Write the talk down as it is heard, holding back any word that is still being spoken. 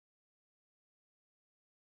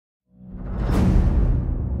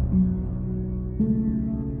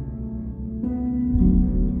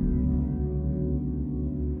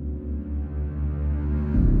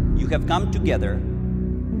have come together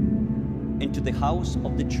into the house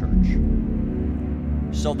of the church,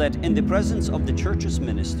 so that in the presence of the church's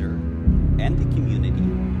minister and the community,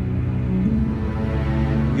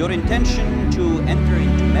 your intention to enter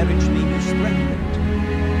into marriage may be strengthened.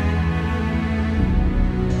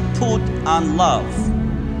 Put on love.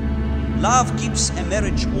 Love keeps a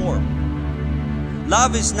marriage warm.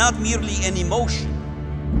 Love is not merely an emotion.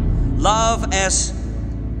 Love as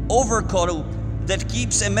overcoat that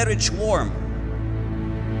keeps a marriage warm.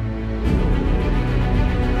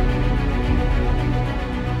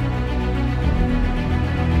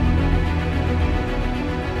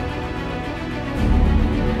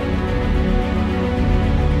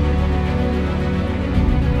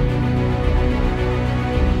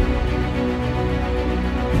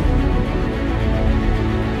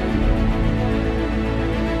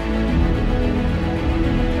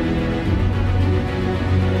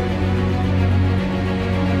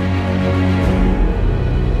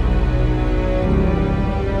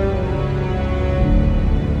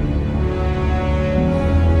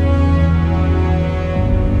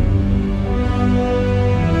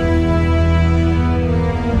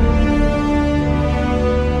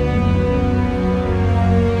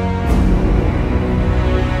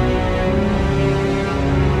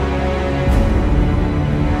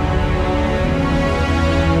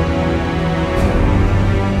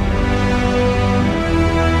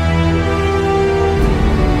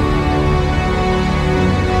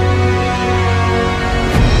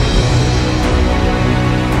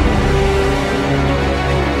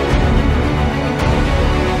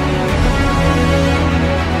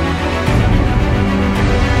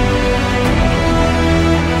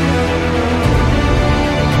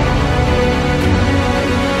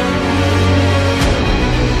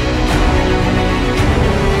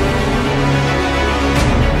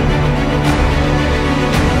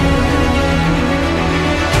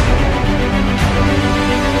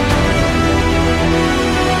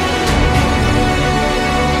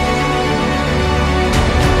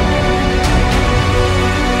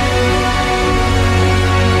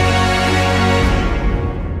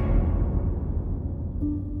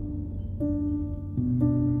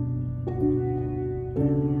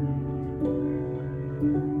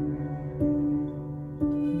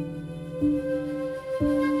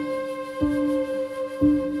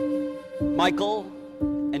 Michael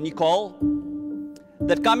and Nicole,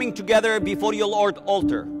 that coming together before your Lord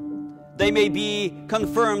altar, they may be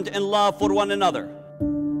confirmed in love for one another.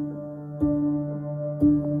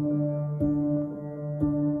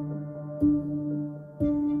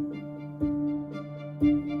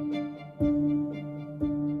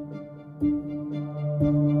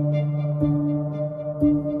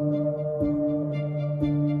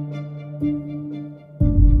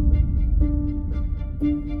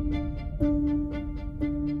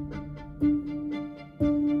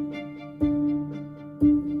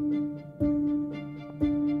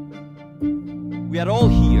 We are all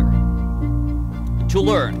here to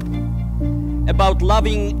learn about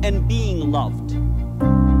loving and being loved,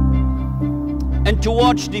 and to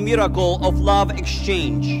watch the miracle of love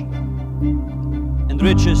exchange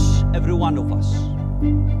enriches every one of us.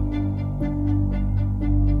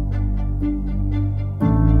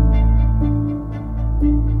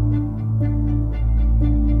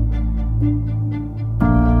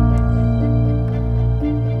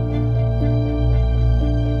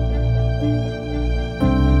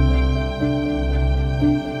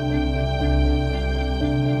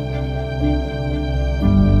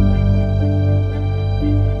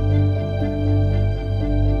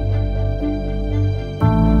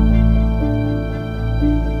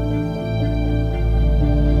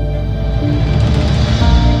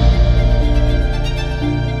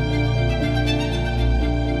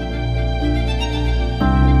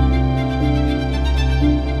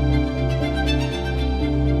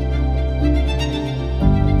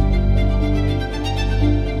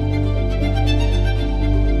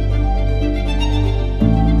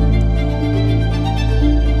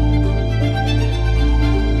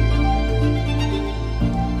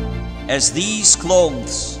 As these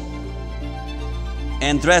clothes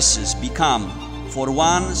and dresses become for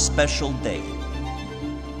one special day,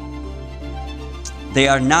 they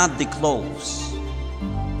are not the clothes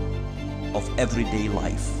of everyday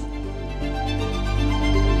life.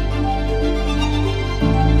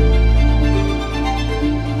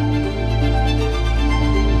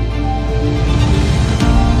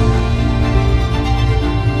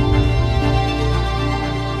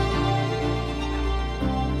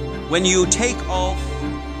 When you take off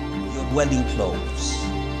your wedding clothes,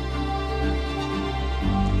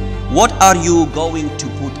 what are you going to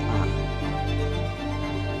put on?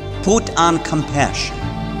 Put on compassion.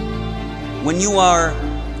 When you are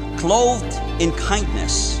clothed in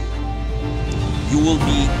kindness, you will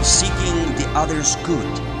be seeking the other's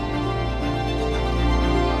good.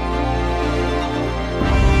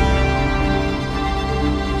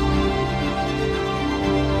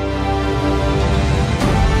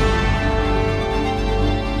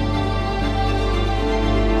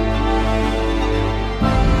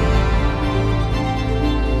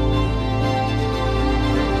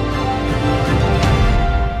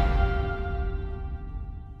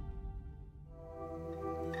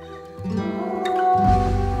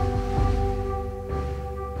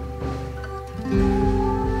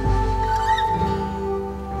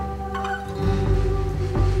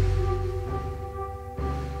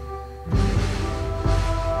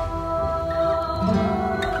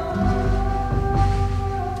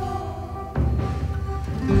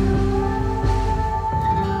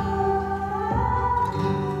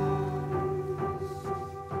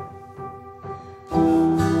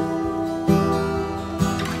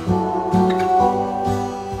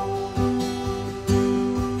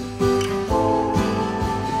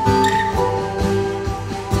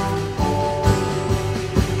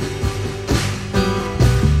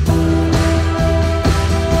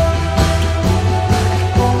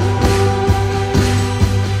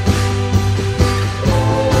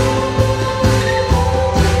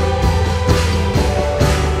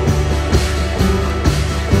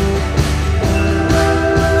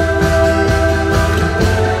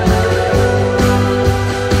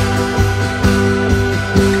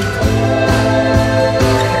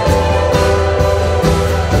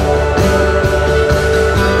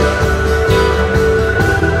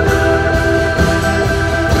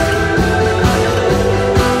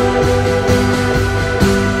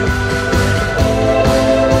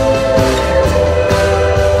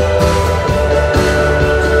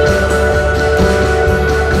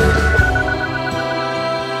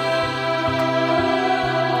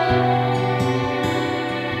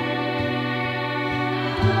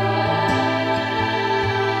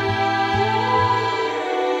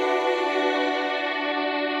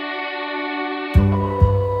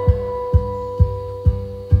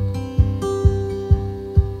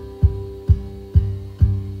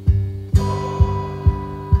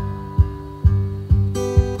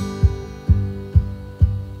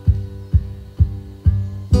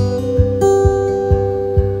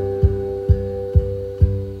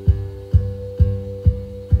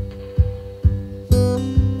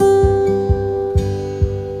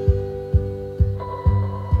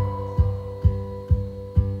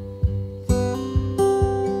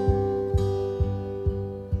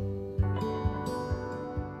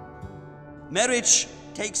 Marriage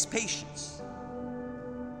takes patience.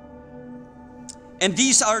 And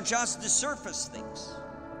these are just the surface things.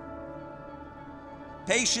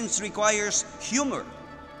 Patience requires humor,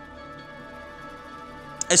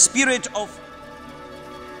 a spirit of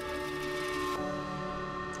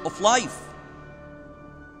life,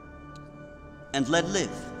 and let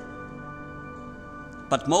live.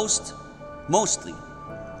 But mostly,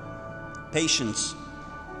 patience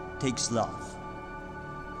takes love.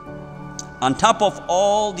 On top of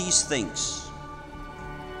all these things,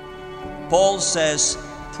 Paul says,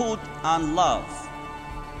 put on love.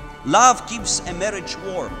 Love keeps a marriage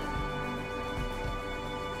warm.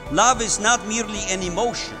 Love is not merely an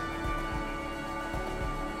emotion.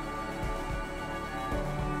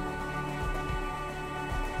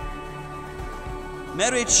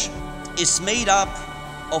 Marriage is made up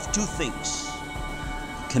of two things: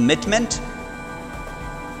 commitment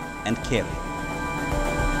and caring.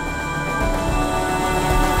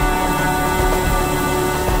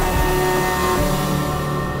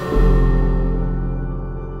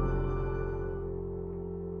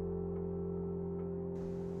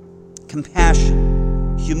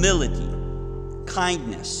 Compassion, humility,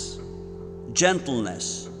 kindness,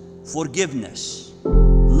 gentleness, forgiveness,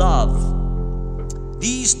 love.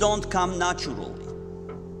 These don't come naturally.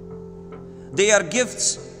 They are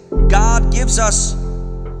gifts God gives us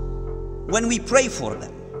when we pray for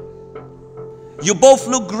them. You both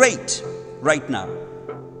look great right now.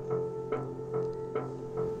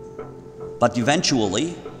 But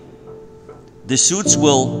eventually, the suits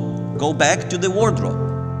will go back to the wardrobe.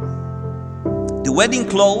 The wedding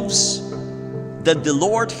clothes that the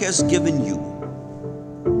Lord has given you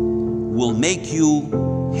will make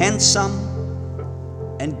you handsome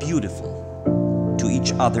and beautiful to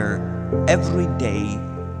each other every day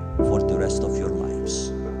for the rest of your lives.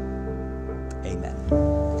 Amen.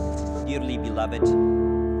 Dearly beloved,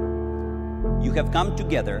 you have come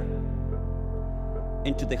together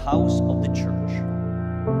into the house of the church.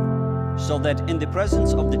 so that in the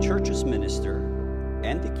presence of the church's minister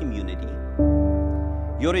and the community,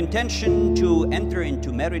 your intention to enter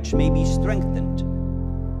into marriage may be strengthened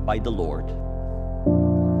by the Lord.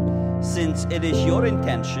 Since it is your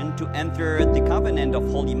intention to enter the covenant of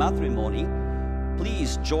holy matrimony,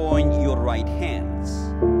 please join your right hands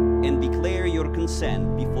and declare your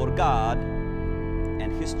consent before God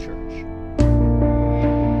and His church.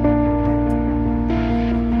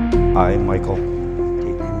 I, Michael,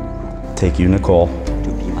 take you, Nicole,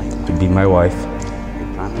 to be my wife.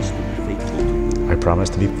 I promise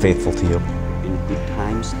to be faithful to you. In good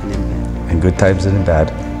times and in bad. In good times and in bad.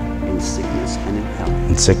 In sickness and in health.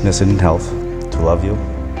 In sickness and in health. To love you.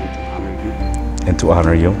 And to honor you. And to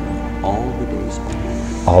honor you. All the days of my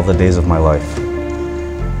life. All the days of my life.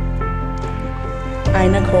 I,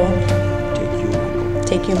 Nicole,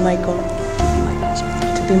 Take you, Michael.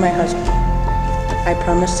 to be my husband. I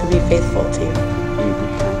promise to be faithful to you. In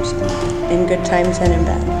good times and In good times and in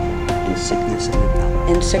bad. in sickness and in health.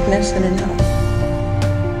 In sickness and in health.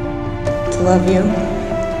 To love you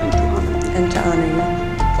And to honor you. and to honor you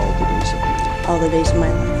All the days of my life. all the days of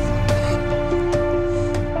my life.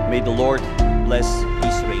 May the Lord bless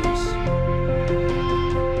these rings,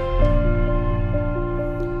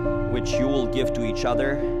 which you will give to each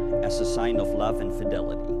other as a sign of love and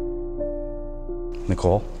fidelity.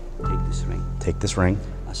 Nicole, Take this ring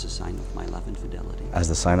as as a sign of my love and fidelity.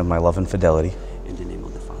 the sign of my love and fidelity. In the name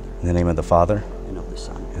of the Father, In the name of the Father, and of the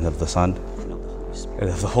Son, and of the Son, and of the Holy Spirit. and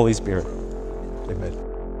of the Holy Spirit. Amen.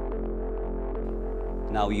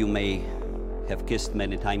 Now you may have kissed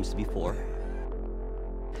many times before,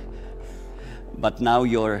 but now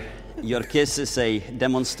your kiss is a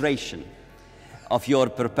demonstration of your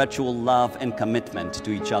perpetual love and commitment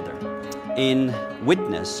to each other. In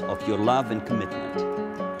witness of your love and commitment,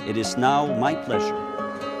 it is now my pleasure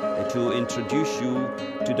to introduce you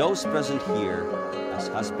to those present here as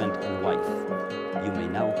husband and wife. You may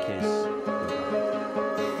now kiss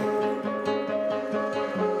goodbye.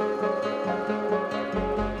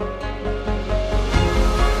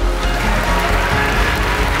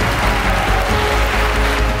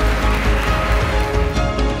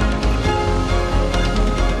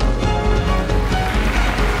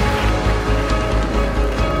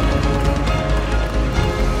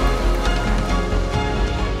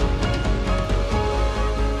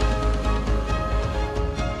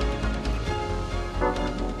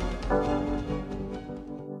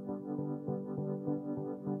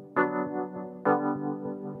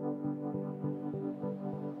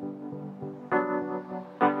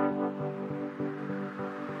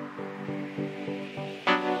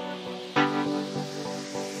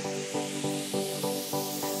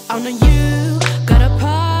 I know you got a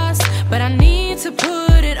past, but I need to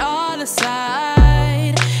put it all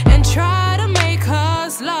aside and try to make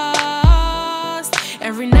us last.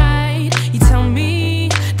 Every night you tell me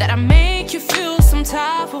that I make you feel some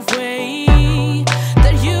type of way,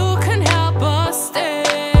 that you can help us stay.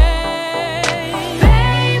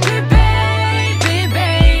 Baby, baby,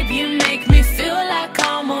 baby, you make me feel like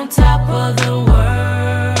I'm on top of the world.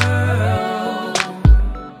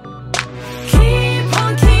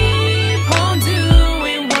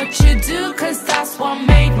 That's what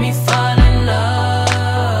made me fall in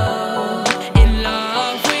love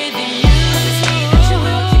with you. That you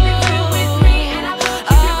will keep it real with me, and I will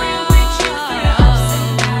keep it real with you through the ups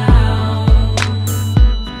and downs.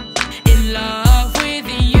 In love with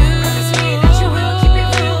you. That you will keep it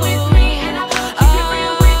real with me, and I will keep it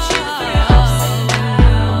real with you through the ups and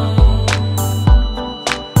downs.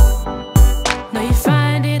 Now you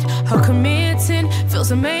find it hard committing,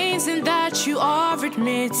 feels amazing that you are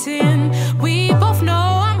admitting. We both know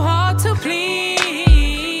I'm hard to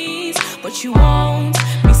please, but you won't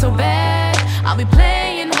be so bad. I'll be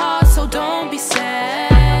playing hard, so don't be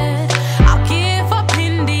sad. I'll give up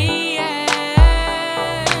in the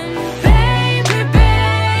end. Baby,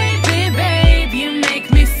 baby, baby, you make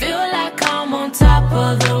me feel like I'm on top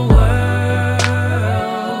of the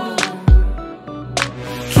world.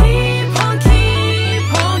 Keep on doing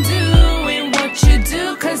what you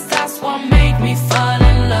do, 'cause that's what made me fall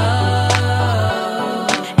in love.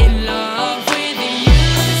 With you.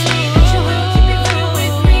 That you will keep it real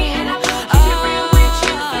with me, and I will keep it real with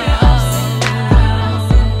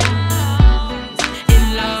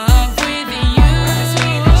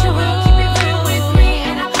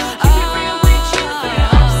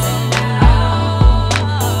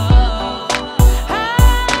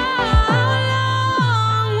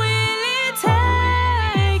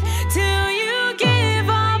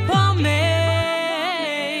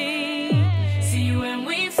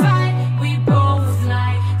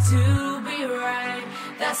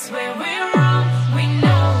where we're wrong. We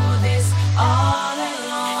know this all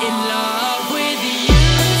along. In love with you,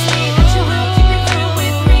 sweet that you will keep it real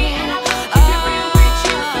with me, and I will keep it real with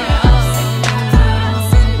you through ups and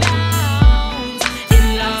downs. In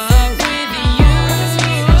love with you,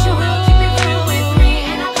 sweet that you will keep it real with me,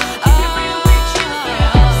 and I will keep it real with you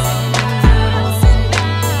through ups and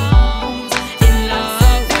downs. In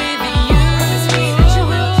love with you, sweet that you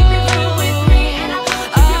will keep it real with me, and I will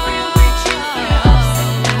keep it real with you through ups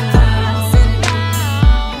and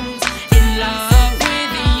downs. In love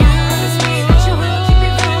with you, sweet that you will keep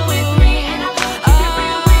it real with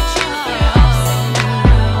me, and I will keep it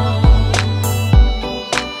real with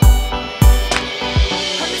you through ups and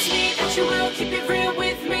downs. Promise me that you will keep it real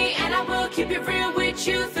with me, and I will keep it real with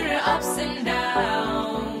you through ups and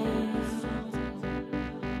downs.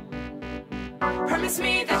 Promise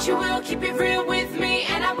me that you will keep it real with me,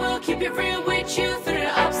 and I will keep it real with you through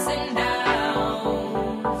ups and downs.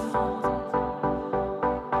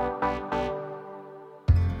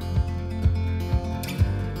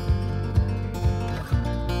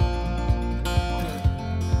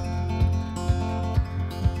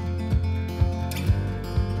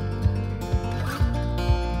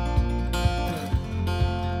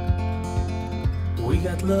 We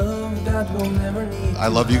got love that we'll never need. I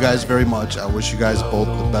love you guys very much. I wish you guys both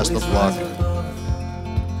the best of luck.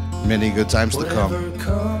 Many good times to come. Whatever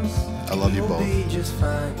comes, I love you we'll both. be just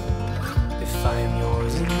fine. If I am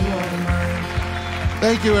yours and you are mine.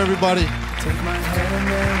 Thank you, everybody. Take my hand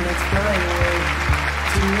and let's fly away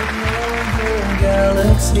to another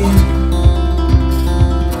galaxy.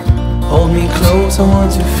 Hold me close, I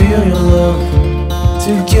want to feel your love.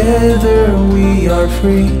 Together we are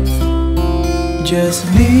free. Just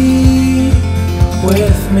be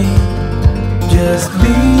with me. Just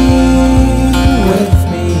be with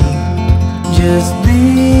me. Just be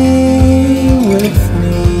with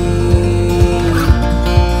me.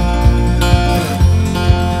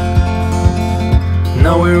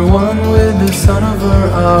 Now we're one with the sun over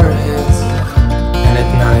our heads, and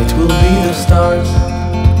at night we'll be the stars.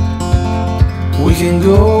 We can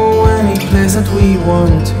go any place that we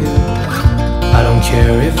want to. I don't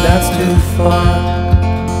care if that's too far.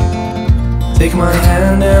 Take my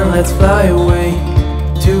hand and let's fly away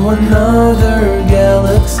to another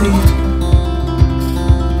galaxy.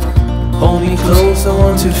 Hold me close, I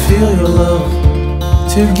want to feel your love.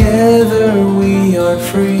 Together we are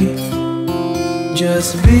free.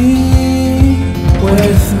 Just be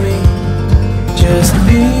with me. Just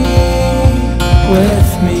be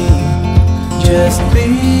with me. Just be